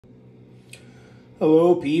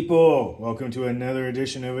Hello people, welcome to another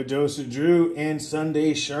edition of A Dose of Drew and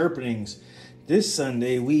Sunday Sharpenings. This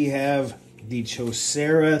Sunday we have the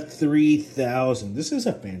Chosera 3000. This is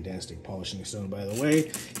a fantastic polishing stone, by the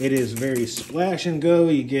way. It is very splash and go,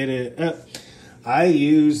 you get it up. I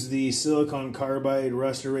use the silicon carbide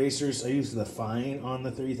rust erasers. I use the fine on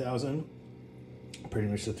the 3000, pretty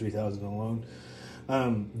much the 3000 alone.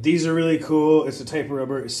 These are really cool. It's a type of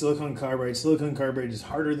rubber. It's silicon carbide. Silicon carbide is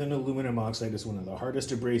harder than aluminum oxide. It's one of the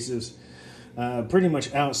hardest abrasives, pretty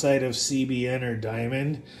much outside of CBN or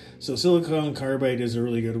diamond. So silicon carbide is a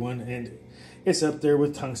really good one, and it's up there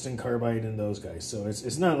with tungsten carbide and those guys. So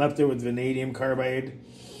it's not up there with vanadium carbide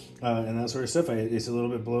and that sort of stuff. It's a little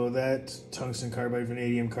bit below that. Tungsten carbide,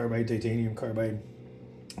 vanadium carbide, titanium carbide.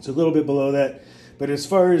 It's a little bit below that. But as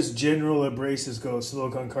far as general abrasives go,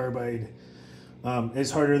 silicon carbide it's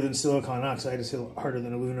harder than silicon oxide. It's harder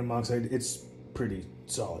than aluminum oxide. It's pretty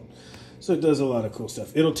solid. So it does a lot of cool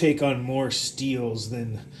stuff. It'll take on more steels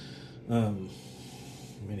than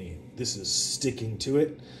many. This is sticking to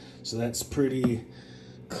it. So that's pretty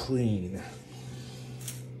clean.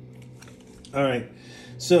 All right.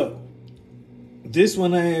 So this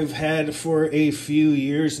one I've had for a few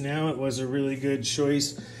years now. It was a really good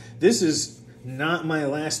choice. This is not my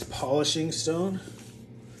last polishing stone.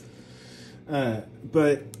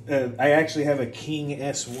 But I actually have a King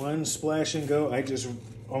S1 splash and go. I just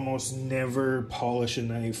almost never polish a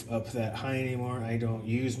knife up that high anymore. I don't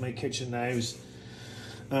use my kitchen knives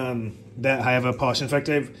that high of a polish. In fact,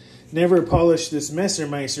 I've never polished this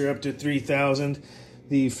Messermeister up to 3000.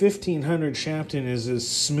 The 1500 Sharpen is as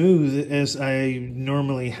smooth as I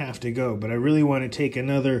normally have to go, but I really want to take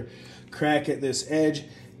another crack at this edge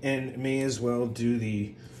and may as well do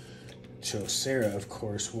the Chosera, of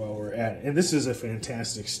course, while we're at it. And this is a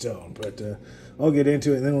fantastic stone, but I'll get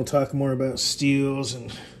into it, and then we'll talk more about steels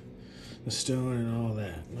and the stone and all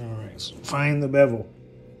that. All right, so find the bevel.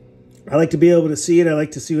 I like to be able to see it. I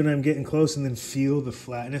like to see when I'm getting close and then feel the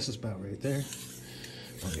flatness. It's about right there.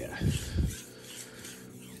 Oh, yeah.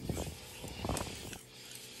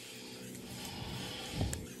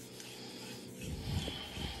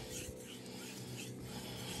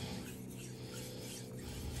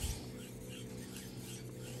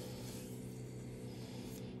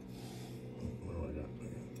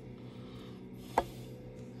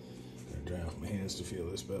 Dry off my hands to feel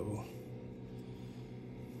this bevel.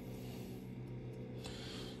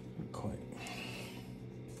 Not quite.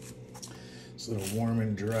 It's a little warm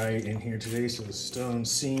and dry in here today, so the stone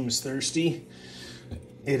seems thirsty.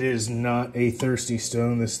 It is not a thirsty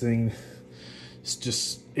stone. This thing, it's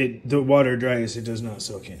just, the water dries, it does not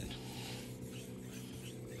soak in.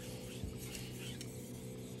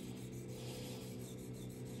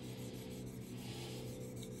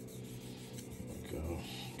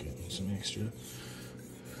 Some extra.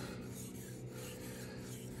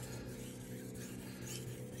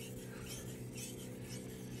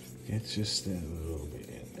 It's just that little bit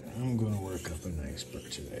in there. I'm going to work up a nice burr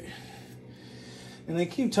today. And I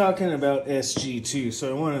keep talking about SG2, so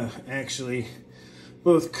I want to actually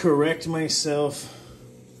both correct myself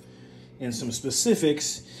in some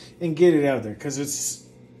specifics and get it out there, because it's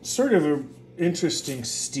sort of an interesting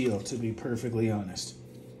steel, to be perfectly honest.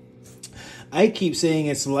 I keep saying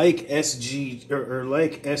it's like SG or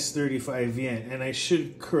like S35VN, and I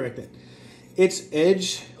should correct it. Its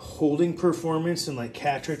edge holding performance and like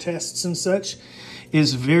Catra tests and such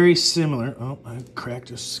is very similar. Oh, I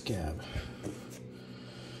cracked a scab.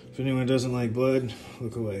 If anyone doesn't like blood,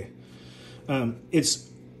 look away. Its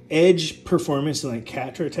edge performance and like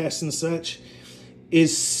Catra tests and such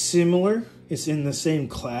is similar. It's in the same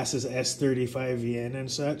class as S35VN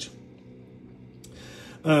and such.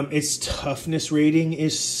 Its toughness rating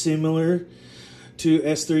is similar to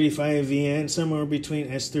S35VN, somewhere between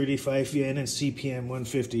S35VN and CPM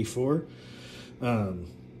 154.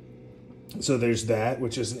 So there's that,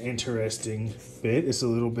 which is an interesting bit. It's a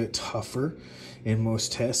little bit tougher in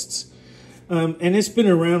most tests. And it's been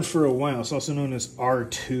around for a while. It's also known as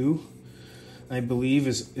R2, I believe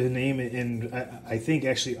is the name. And I think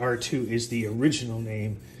actually R2 is the original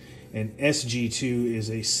name. And SG2 is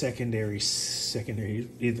a secondary,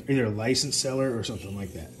 either a license seller or something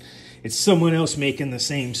like that. It's someone else making the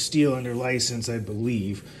same steel under license, I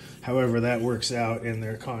believe. However, that works out in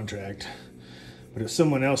their contract. But it's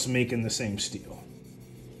someone else making the same steel.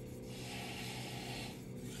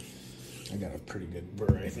 I got a pretty good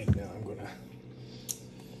burr, I think. Now I'm going to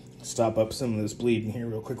stop up some of this bleeding here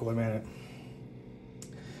real quick while I'm at it.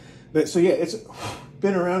 But so yeah, it's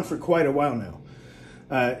been around for quite a while now.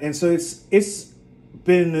 And so it's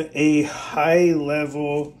been a high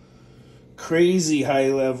level crazy high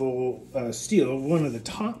level steel, one of the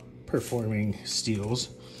top performing steels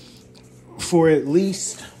for at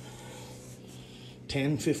least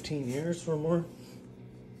 10, 15 years or more.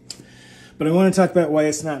 But I want to talk about why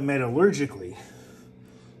it's not metallurgically.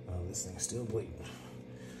 Oh, this thing's still bleeding.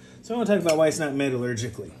 So I want to talk about why it's not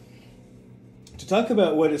metallurgically. To talk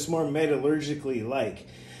about what it's more metallurgically like,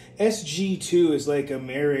 SG2 is like a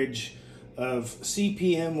marriage of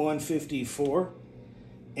CPM 154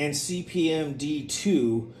 and CPM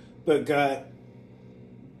D2, but got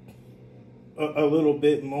a little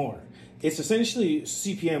bit more. It's essentially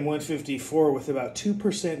CPM 154 with about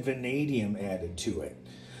 2% vanadium added to it.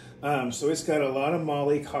 So it's got a lot of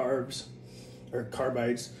moly carbs, or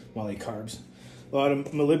carbides, moly carbs, a lot of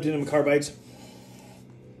molybdenum carbides,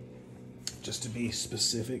 just to be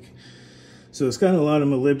specific. So it's got a lot of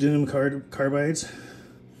molybdenum carbides.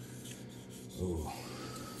 Ooh.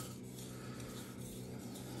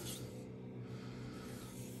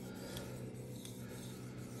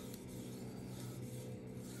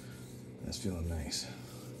 That's feeling nice.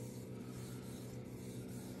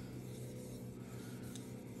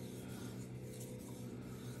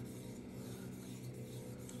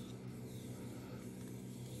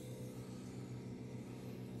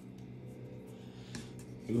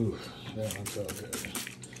 Ooh, that one felt good.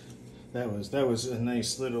 That was a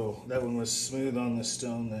nice little, that one was smooth on the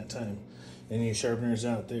stone that time. Any sharpeners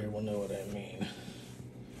out there will know what I mean.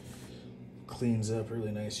 Cleans up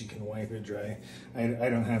really nice. You can wipe it dry. I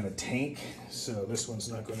don't have a tank, so this one's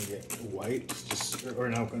not going to get wiped, or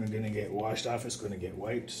not going to get washed off. It's going to get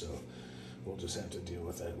wiped, so we'll just have to deal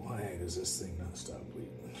with that. Why does this thing not stop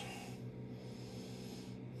bleeding?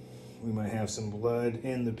 We might have some blood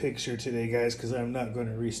in the picture today, guys, because I'm not going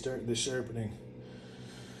to restart the sharpening.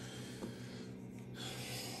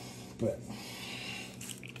 But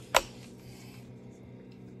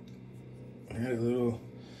I had a little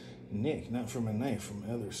nick, not from a knife, from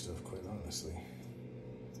other stuff, quite honestly.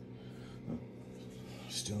 Oh,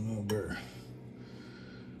 still no burr.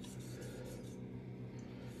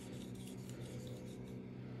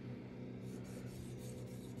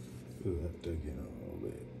 Ooh, that dug in a little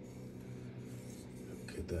bit.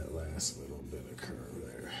 Get that last little bit of curve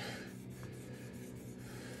there.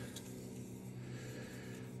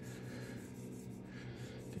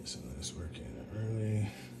 Get some of this work in early.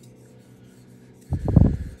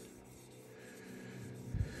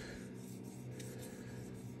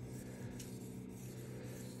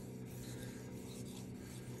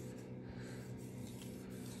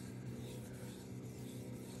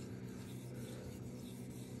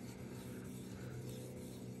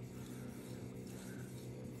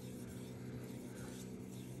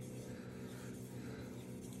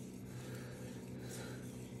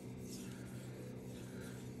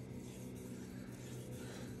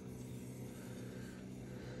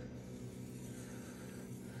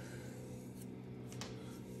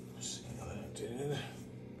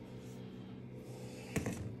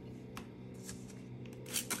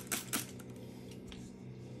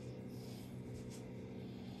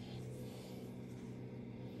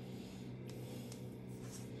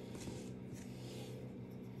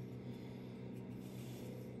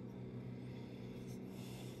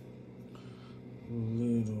 A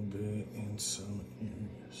little bit in some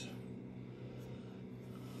areas.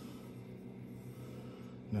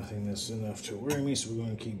 Nothing that's enough to worry me, so we're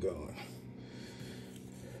going to keep going.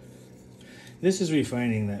 This is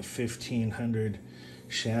refining that 1500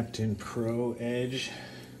 Sharpen Pro edge.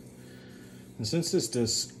 And since this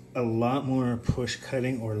does a lot more push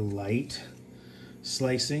cutting or light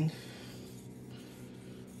slicing,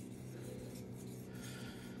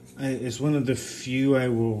 it's one of the few I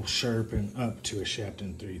will sharpen up to a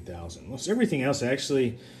Sharpen 3000. Most everything else,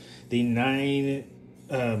 actually, the 9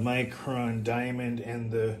 micron diamond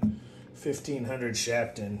and the 1500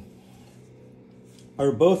 Sharpen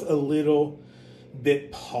are both a little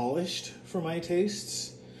bit polished for my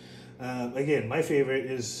tastes. Again, my favorite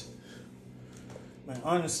is, my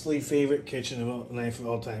honestly favorite kitchen knife of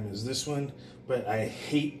all time is this one, but I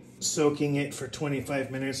hate soaking it for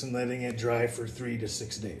 25 minutes and letting it dry for 3 to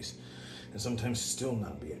 6 days, and sometimes still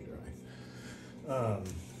not being dry.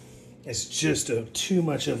 It's just too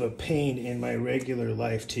much of a pain in my regular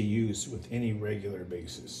life to use with any regular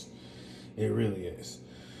basis. It really is.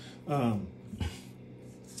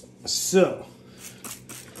 So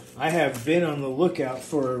I have been on the lookout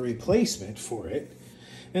for a replacement for it,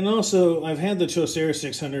 and also I've had the Chosera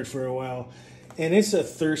 600 for a while. And it's a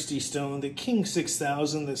thirsty stone. The King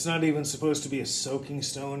 6000, that's not even supposed to be a soaking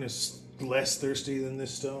stone, is less thirsty than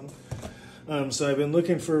this stone. So I've been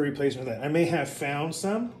looking for a replacement of that. I may have found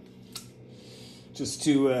some, just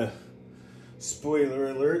to Spoiler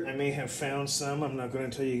alert, I may have found some. I'm not going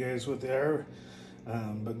to tell you guys what they are,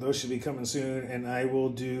 but those should be coming soon, and I will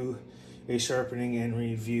do a sharpening and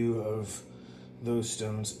review of those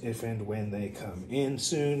stones if and when they come in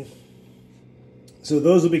soon. So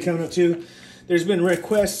those will be coming up too. There's been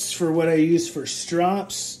requests for what I use for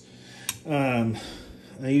strops. I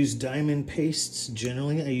use diamond pastes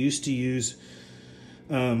generally. I used to use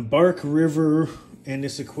Bark River and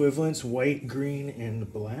its equivalents, white, green,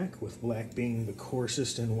 and black, with black being the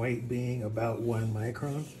coarsest and white being about 1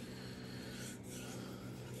 micron.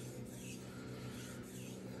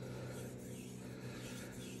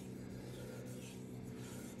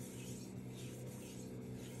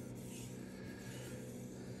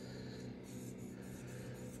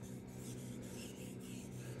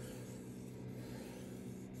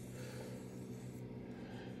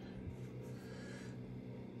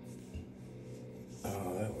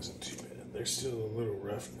 Wasn't too bad. There's still a little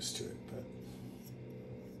roughness to it, but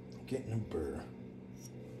getting a burr.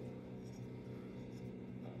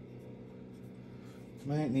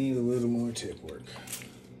 Might need a little more tip work,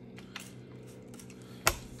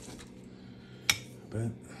 but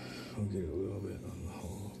we'll get a little bit on the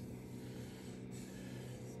hole.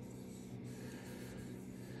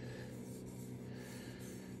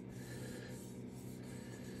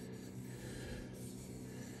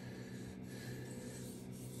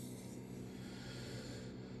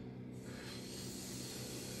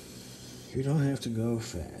 You don't have to go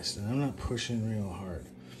fast, and I'm not pushing real hard.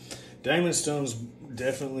 Diamond stones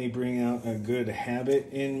definitely bring out a good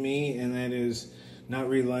habit in me, and that is not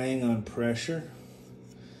relying on pressure.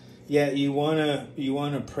 Yeah, you wanna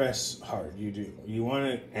press hard. You do. You want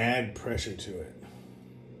to add pressure to it,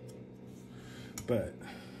 but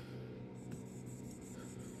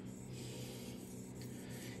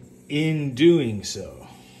in doing so,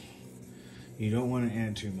 you don't want to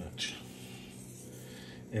add too much.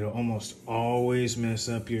 It'll almost always mess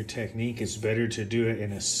up your technique. It's better to do it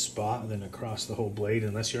in a spot than across the whole blade,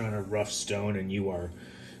 unless you're on a rough stone and you are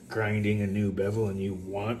grinding a new bevel and you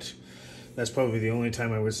want. That's probably the only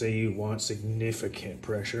time I would say you want significant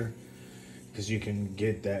pressure, because you can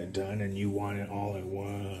get that done and you want it all in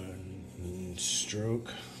one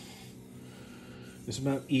stroke. It's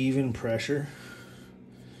about even pressure.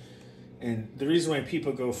 And the reason why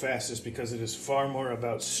people go fast is because it is far more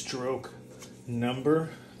about stroke number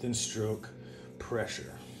than stroke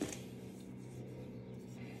pressure.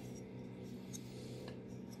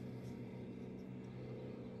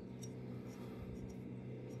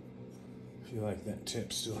 I feel like that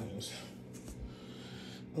tip still has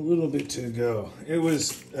a little bit to go. It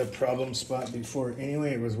was a problem spot before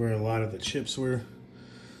anyway. It was where a lot of the chips were.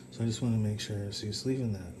 So I just want to make sure. See, it's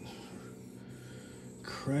leaving that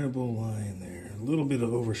incredible line there. A little bit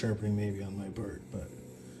of over sharpening maybe on my part, but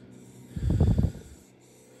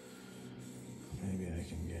maybe I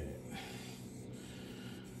can get it.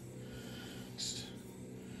 Just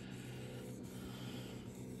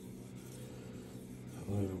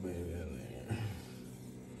a little bit in there.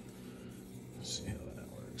 Let's see how that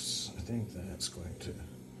works. I think that's going to.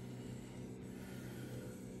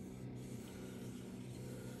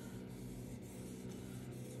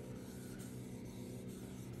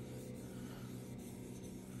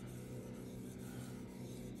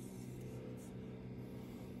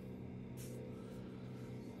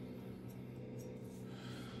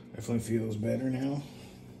 Definitely feels better now.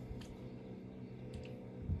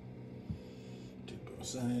 Do both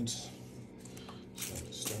sides.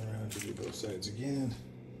 Start around to do both sides again.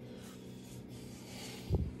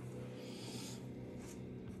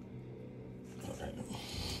 All right.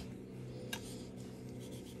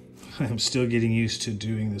 I'm still getting used to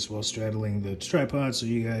doing this while straddling the tripod, so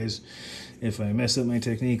you guys, if I mess up my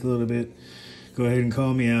technique a little bit, go ahead and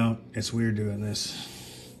call me out. It's weird doing this.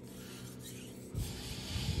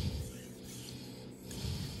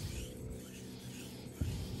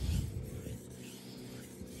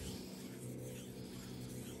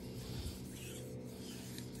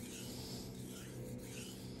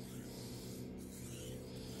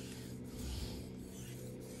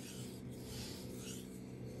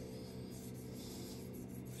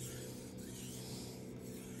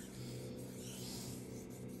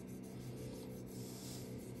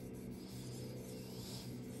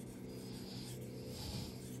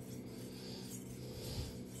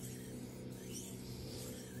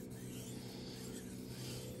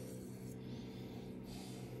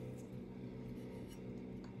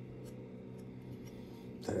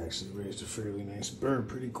 That actually raised a fairly nice burr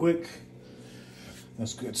pretty quick.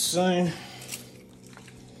 That's a good sign.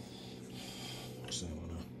 So I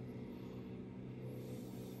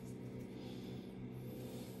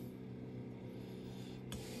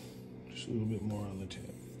Just a little bit more on the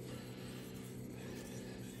tip.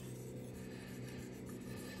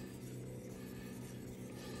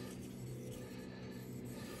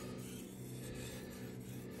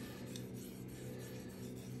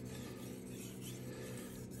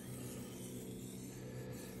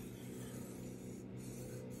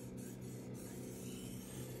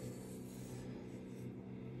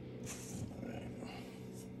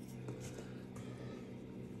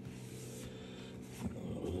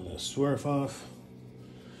 Swerve off,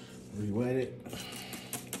 re-wet it.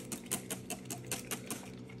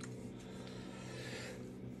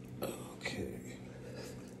 Okay.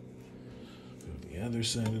 Go to the other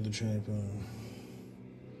side of the tripod.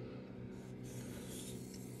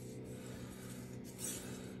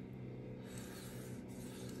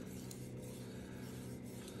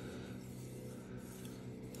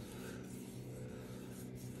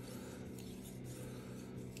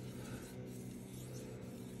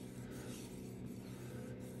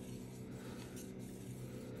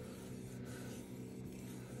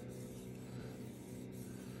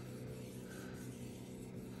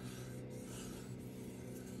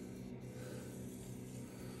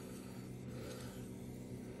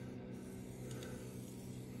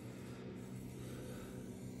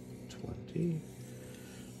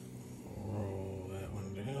 Roll that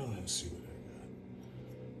one down and see what I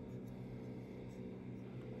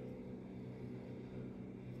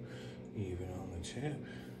got. Even on the tip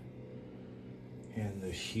and the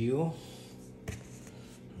heel.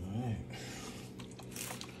 All right.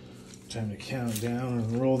 Time to count down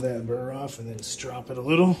and roll that burr off and then strop it a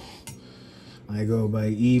little. I go by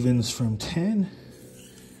evens from 10.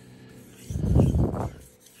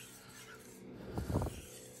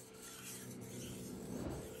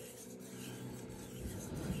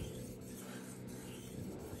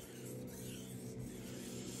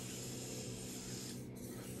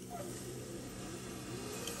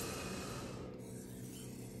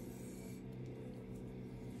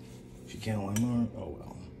 If you count one more, oh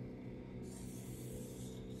well.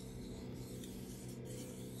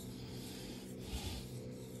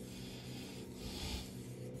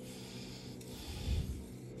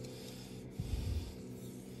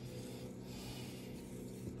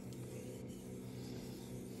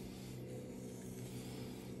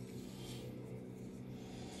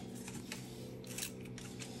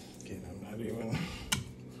 Again, I'm not even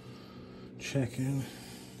checking.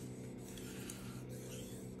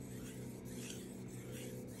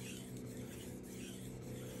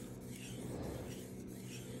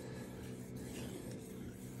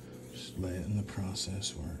 Letting the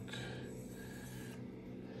process work.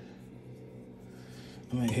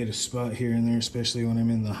 I might hit a spot here and there, especially when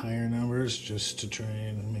I'm in the higher numbers, just to try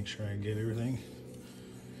and make sure I get everything.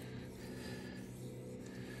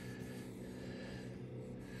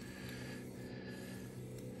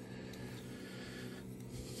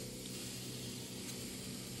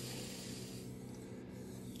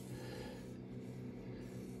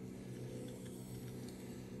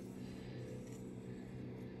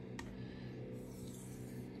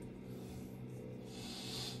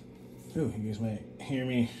 Oh, you guys might hear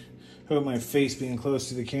me. Hope my face being close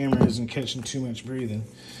to the camera isn't catching too much breathing.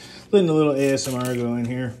 Letting a little ASMR go in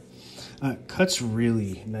here. Cuts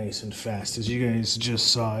really nice and fast, as you guys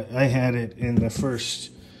just saw it. I had it in the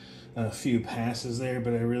first few passes there,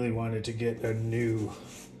 but I really wanted to get a new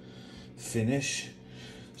finish.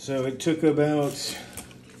 So it took about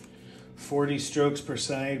 40 strokes per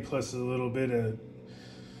side, plus a little bit of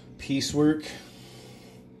piecework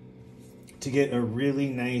to get a really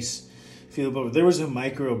nice feel. But there was a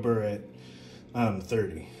micro burr at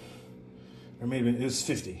 30, or maybe it was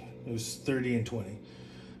 50. It was 30 and 20,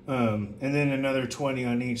 and then another 20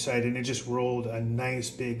 on each side, and it just rolled a nice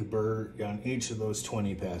big burr on each of those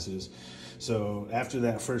 20 passes. So after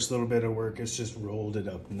that first little bit of work, it's just rolled it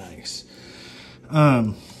up nice.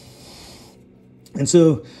 And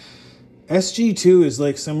so SG2 is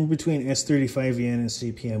like somewhere between S35VN and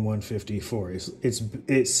CPM 154.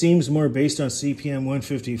 It seems more based on CPM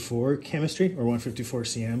 154 chemistry, or 154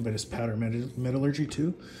 CM, but it's powder metallurgy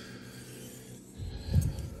too.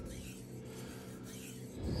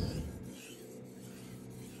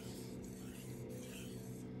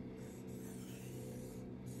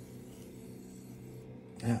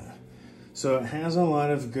 Yeah. So it has a lot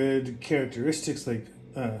of good characteristics like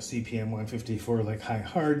CPM 154, like high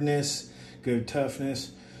hardness, good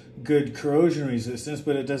toughness, good corrosion resistance,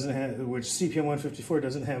 but it doesn't have, which CPM 154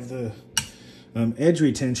 doesn't have the edge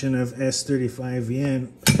retention of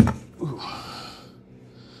S35VN. Ooh.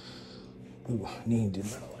 Ooh, knee did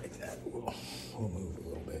not like that. We'll move a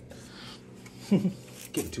little bit.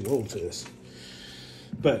 Getting too old for this.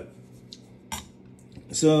 But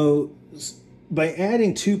So by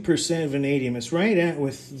adding 2% vanadium, it's right at,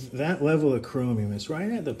 with that level of chromium, it's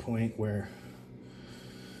right at the point where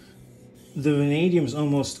the vanadium is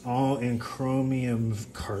almost all in chromium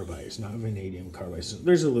carbides, not vanadium carbides. So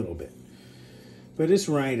there's a little bit, but it's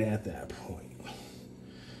right at that point.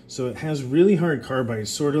 So it has really hard carbides,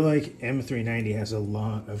 sort of like M390 has a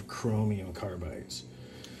lot of chromium carbides.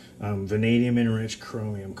 Vanadium enriched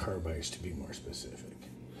chromium carbides, to be more specific.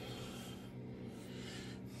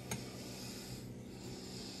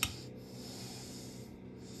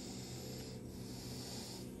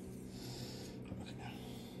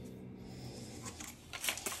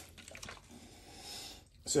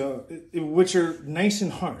 So, which are nice and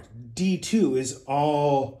hard. D2 is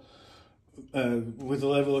all with the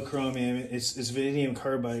level of chromium. It's vanadium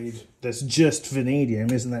carbide that's just vanadium,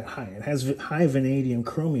 isn't that high? It has high vanadium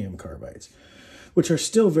chromium carbides, which are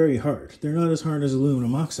still very hard. They're not as hard as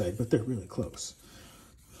aluminum oxide, but they're really close.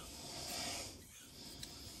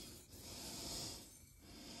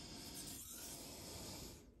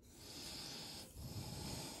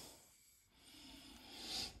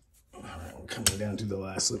 Coming down to the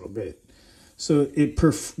last little bit. So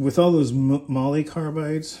with all those moly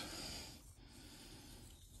carbides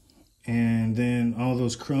and then all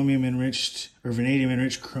those chromium enriched or vanadium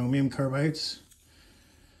enriched chromium carbides,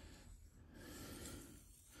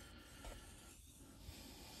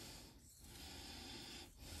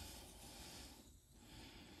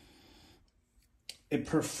 it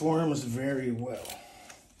performs very well.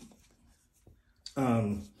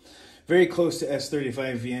 Very close to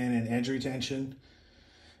S35VN in edge retention,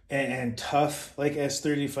 and tough like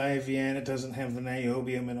S35VN. It doesn't have the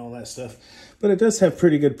niobium and all that stuff, but it does have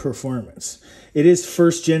pretty good performance. It is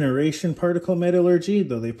first generation particle metallurgy,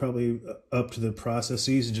 though they probably upped the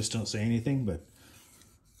processes and just don't say anything, but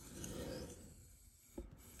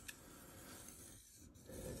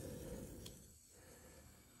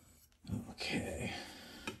okay.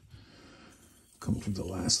 Come to the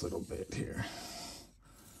last little bit here.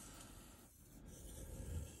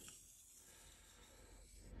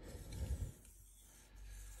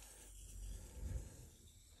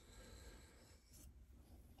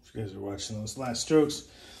 You guys are watching those last strokes.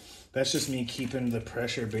 That's just me keeping the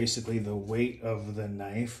pressure, basically the weight of the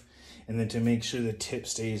knife, and then to make sure the tip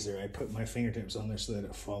stays there, I put my fingertips on there so that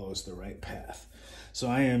it follows the right path. So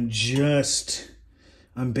I'm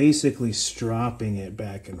basically stropping it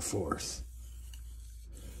back and forth.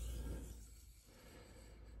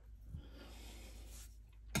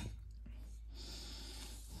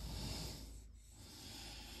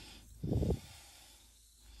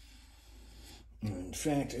 In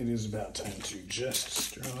fact, it is about time to just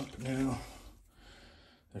strop now.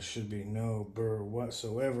 There should be no burr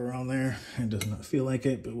whatsoever on there. It does not feel like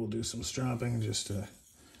it, but we'll do some stropping just to...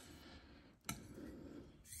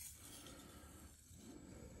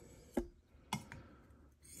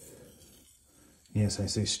 Yes, I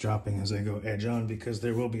say stropping as I go edge on because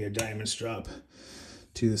there will be a diamond strop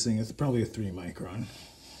to this thing. It's probably a 3 micron.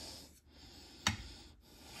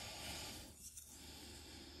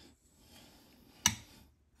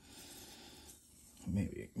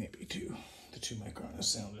 Maybe 2. The 2 micron is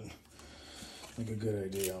sounding like a good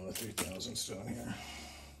idea on the 3000 stone here.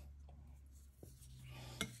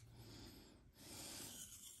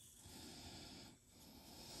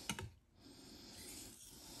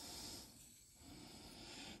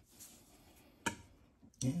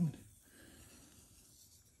 And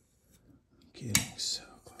getting so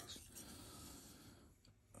close.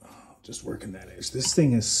 Oh, just working that edge. This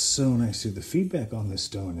thing is so nice, dude. The feedback on this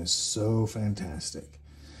stone is so fantastic.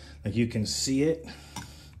 Like, you can see it,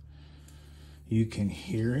 you can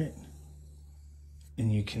hear it,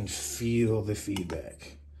 and you can feel the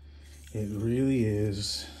feedback. It really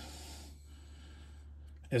is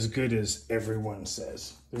as good as everyone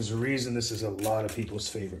says. There's a reason this is a lot of people's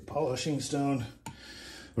favorite polishing stone,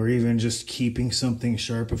 or even just keeping something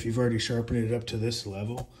sharp. If you've already sharpened it up to this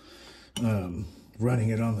level, running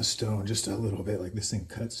it on the stone just a little bit, like this thing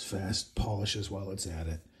cuts fast, polishes while it's at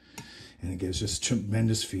it. And it gives just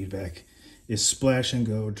tremendous feedback. It's splash and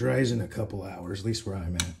go, dries in a couple hours, at least where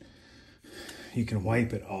I'm at. You can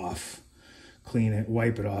wipe it off, clean it,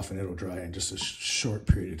 wipe it off, and it'll dry in just a short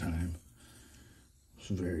period of time. It's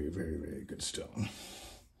very, very, very good stone.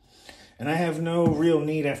 And I have no real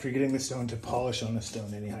need after getting the stone to polish on the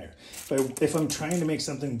stone any higher. If I'm trying to make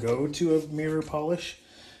something go to a mirror polish,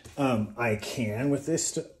 I can with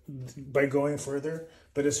this by going further.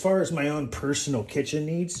 But as far as my own personal kitchen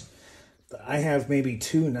needs, I have maybe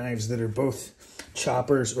 2 knives that are both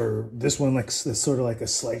choppers, or this one like sort of like a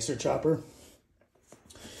slicer chopper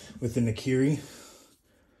with the nakiri,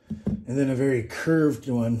 and and then a very curved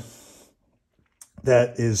one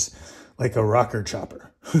that is like a rocker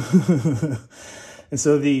chopper. And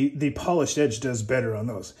so the polished edge does better on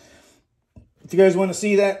those. If you guys want to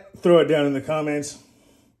see that, throw it down in the comments.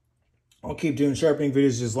 I'll keep doing sharpening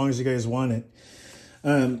videos as long as you guys want it.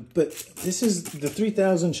 But this is the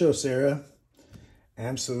 3000 Chosera.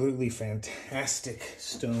 Absolutely fantastic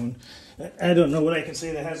stone. I don't know what I can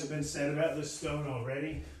say that hasn't been said about this stone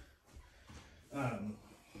already.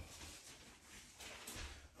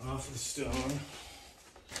 Off the stone.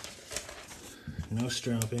 No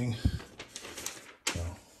stropping.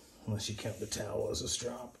 Well, unless you count the towel as a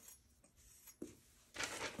strop.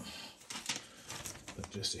 But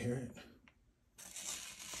just to hear it.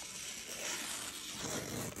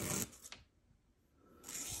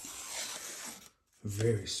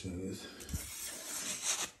 Very smooth.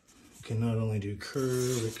 It can not only do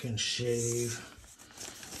curve, it can shave.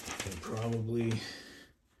 It can probably,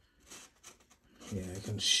 yeah, it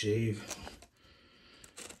can shave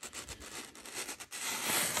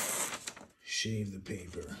the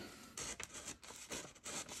paper.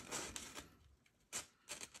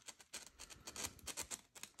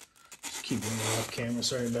 Just keep going off camera.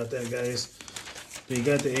 Sorry about that, guys. So you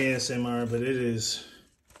got the ASMR, but it is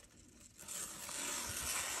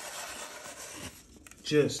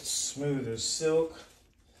just smooth as silk.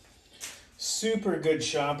 Super good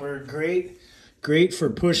chopper. Great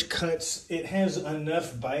for push cuts. It has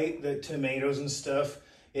enough bite that tomatoes and stuff,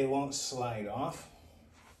 it won't slide off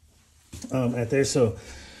at there. So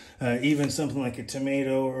even something like a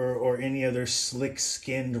tomato or any other slick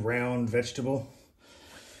skinned round vegetable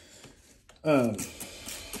or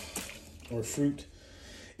fruit,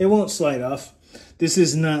 it won't slide off. This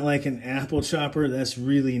is not like an apple chopper. That's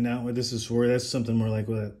really not what this is for. That's something more like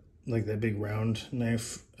what that big round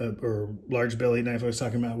knife or large belly knife I was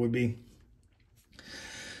talking about would be.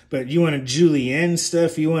 But you want to julienne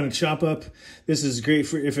stuff, you want to chop up. This is great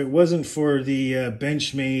for, if it wasn't for the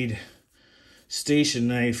Benchmade station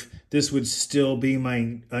knife, this would still be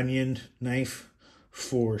my onion knife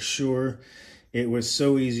for sure. It was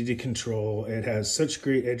so easy to control. It has such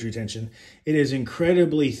great edge retention. It is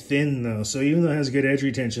incredibly thin though. So even though it has good edge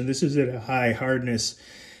retention, this is at a high hardness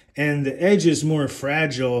and the edge is more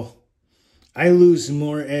fragile. I lose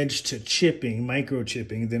more edge to chipping, micro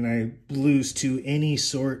chipping, than I lose to any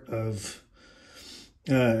sort of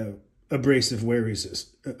abrasive wear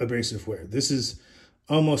This is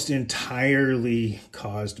almost entirely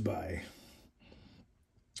caused by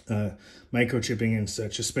microchipping and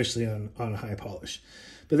such, especially on high polish.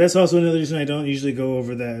 But that's also another reason I don't usually go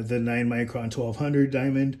over the 9 micron 1200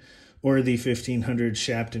 diamond or the 1500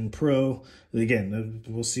 Sharpen Pro. Again,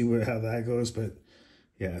 we'll see how that goes. But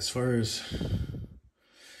yeah, as far as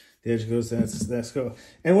the edge goes, that's go.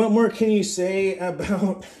 And what more can you say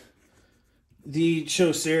about the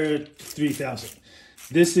Chosera 3000?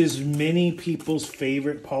 This is many people's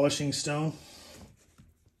favorite polishing stone.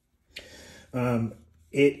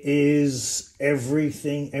 It is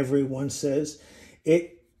everything everyone says.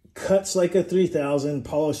 It cuts like a 3000,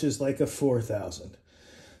 polishes like a 4000.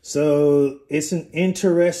 So it's an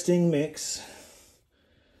interesting mix.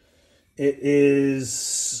 It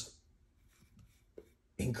is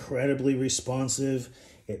incredibly responsive.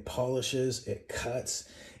 It polishes, it cuts.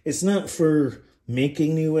 It's not for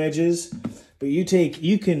making new edges, but you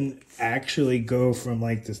can actually go from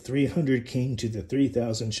like the 300 King to the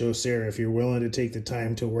 3000 Chosera if you're willing to take the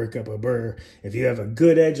time to work up a burr. If you have a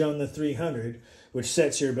good edge on the 300, which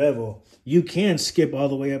sets your bevel, you can skip all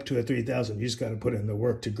the way up to a 3000. You just got to put in the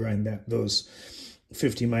work to grind those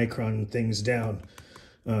 50 micron things down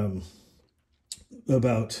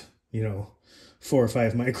about, 4 or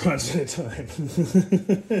 5 microns at a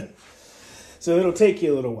time. So it'll take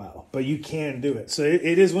you a little while, but you can do it. So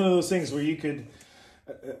it is one of those things where you could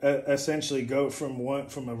essentially go from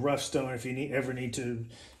a rough stone, if you ever need to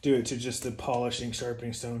do it, to just the polishing,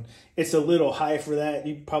 sharpening stone. It's a little high for that.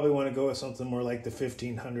 You probably want to go with something more like the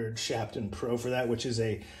 1500 Sharpen Pro for that, which is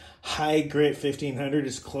a high grit 1500.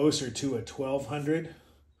 It's closer to a 1200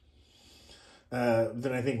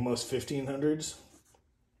 than I think most 1500s.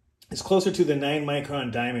 It's closer to the 9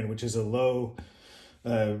 micron diamond, which is a low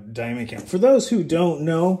diamond count. For those who don't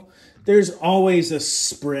know, there's always a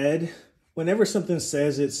spread. Whenever something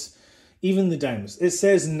says it's, even the diamonds, it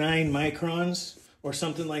says 9 microns or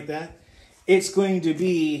something like that, it's going to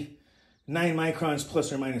be 9 microns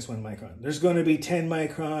plus or minus 1 micron. There's going to be 10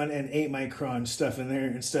 micron and 8 micron stuff in there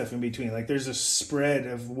and stuff in between. Like there's a spread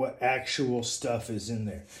of what actual stuff is in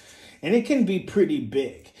there. And it can be pretty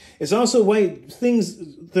big. It's also why things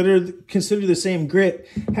that are considered the same grit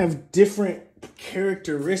have different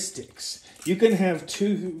characteristics. You can have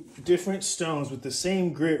two different stones with the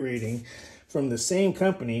same grit rating from the same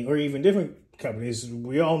company, or even different companies.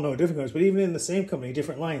 We all know different companies, but even in the same company,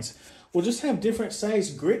 different lines will just have different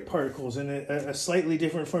size grit particles and a slightly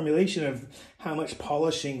different formulation of how much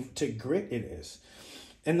polishing to grit it is.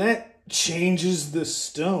 And that changes the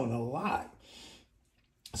stone a lot.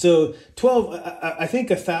 So 12, I think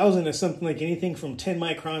 1,000 is something like anything from 10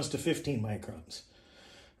 microns to 15 microns,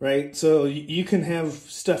 right? So you can have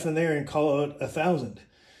stuff in there and call it 1,000.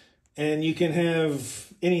 And you can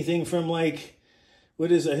have anything from like,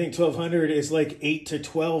 what is, I think 1,200 is like 8 to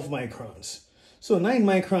 12 microns. So 9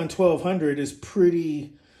 micron 1,200 is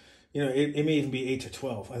pretty, you know, it may even be 8 to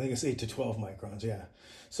 12. I think it's 8 to 12 microns, yeah.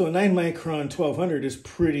 So a 9 micron 1,200 is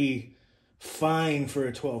pretty fine for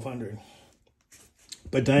a 1,200.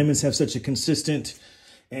 But diamonds have such a consistent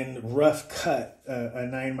and rough cut, a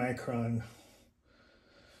 9 micron.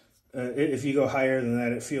 If you go higher than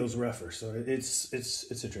that, it feels rougher. So it's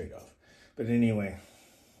a trade-off. But anyway,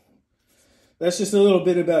 that's just a little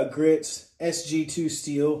bit about grits. SG2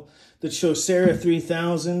 steel, the Chosera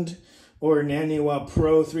 3000 or Naniwa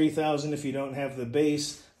Pro 3000 if you don't have the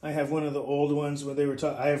base. I have one of the old ones where they were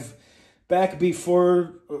talking. Back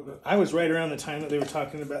before, I was right around the time that they were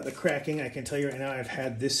talking about the cracking. I can tell you right now, I've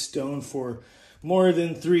had this stone for more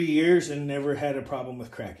than 3 years and never had a problem with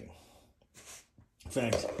cracking. In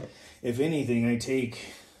fact, if anything, I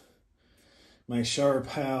take my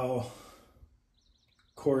sharpen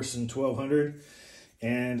course in 1200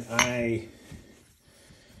 and I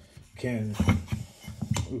can,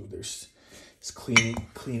 ooh, it's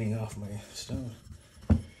cleaning off my stone.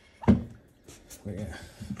 But yeah.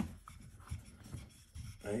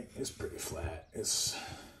 Right, it's pretty flat. It's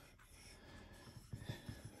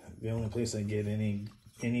the only place I get any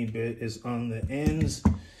bit is on the ends.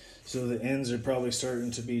 So the ends are probably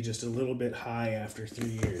starting to be just a little bit high after 3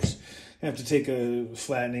 years. I have to take a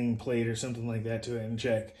flattening plate or something like that to it and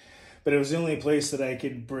check. But it was the only place that I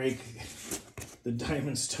could break the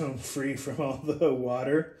diamond stone free from all the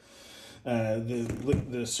water.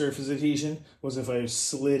 The surface adhesion was if I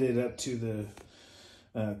slid it up to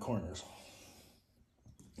the corners.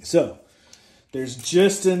 So there's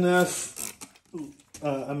just enough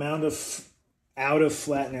amount of out of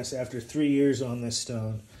flatness after 3 years on this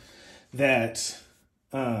stone that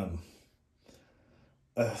a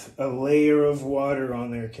layer of water on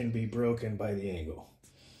there can be broken by the angle.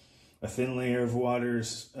 A thin layer of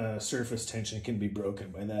water's surface tension can be broken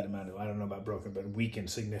by that amount of, I don't know about broken, but weakened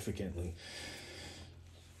significantly.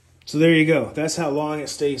 So there you go. That's how long it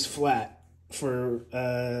stays flat. For,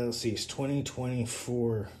 let's see, it's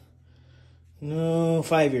 2024. No,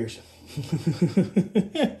 5 years.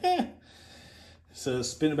 So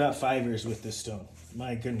it's been about 5 years with this stone.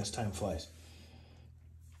 My goodness, time flies.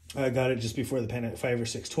 I got it just before the pandemic, 5 or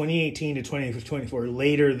 6. 2018 to 2024.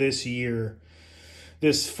 Later this year,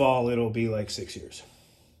 this fall, it'll be like 6 years.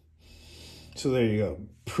 So there you go.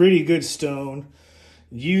 Pretty good stone.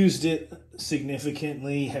 Used it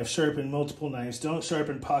significantly, have sharpened multiple knives. Don't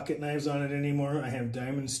sharpen pocket knives on it anymore. I have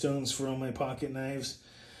diamond stones for all my pocket knives.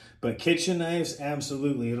 But kitchen knives,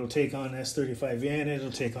 absolutely. It'll take on S35 and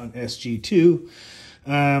it'll take on SG2.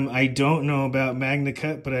 I don't know about Magna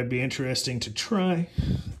Cut, but I'd be interesting to try.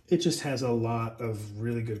 It just has a lot of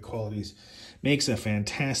really good qualities. Makes a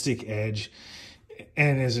fantastic edge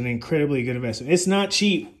and is an incredibly good investment. It's not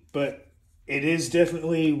cheap, but it is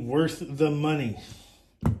definitely worth the money.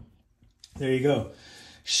 There you go.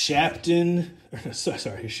 Sharpen.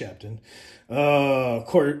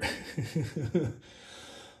 Court.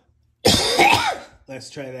 Let's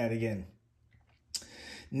try that again.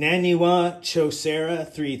 Naniwa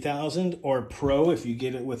Chosera 3000 or Pro if you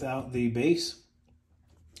get it without the base.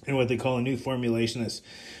 And what they call a new formulation. Is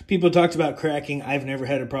people talked about cracking. I've never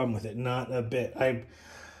had a problem with it. Not a bit.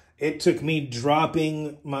 It took me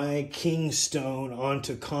dropping my king stone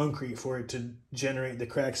onto concrete for it to generate the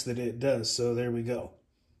cracks that it does. So there we go.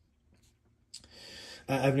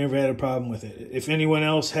 I've never had a problem with it. If anyone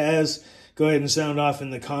else has, go ahead and sound off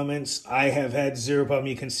in the comments. I have had zero problem.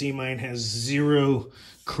 You can see mine has zero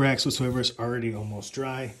cracks whatsoever. It's already almost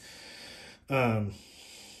dry.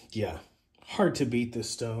 Yeah, hard to beat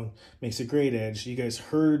this stone. Makes a great edge. You guys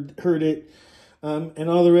heard it. And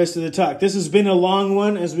all the rest of the talk. This has been a long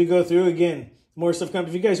one as we go through. Again, more stuff coming.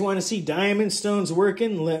 If you guys want to see diamond stones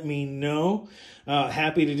working, let me know.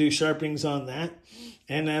 Happy to do sharpenings on that.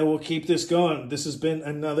 And I will keep this going. This has been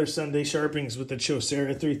another Sunday Sharpenings with the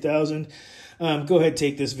Chosera 3000. Go ahead,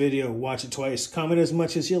 take this video, watch it twice. Comment as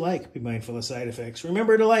much as you like. Be mindful of side effects.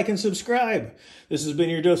 Remember to like and subscribe. This has been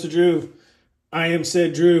your Dose of Drew. I am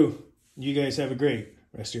said Drew. You guys have a great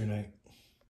rest of your night.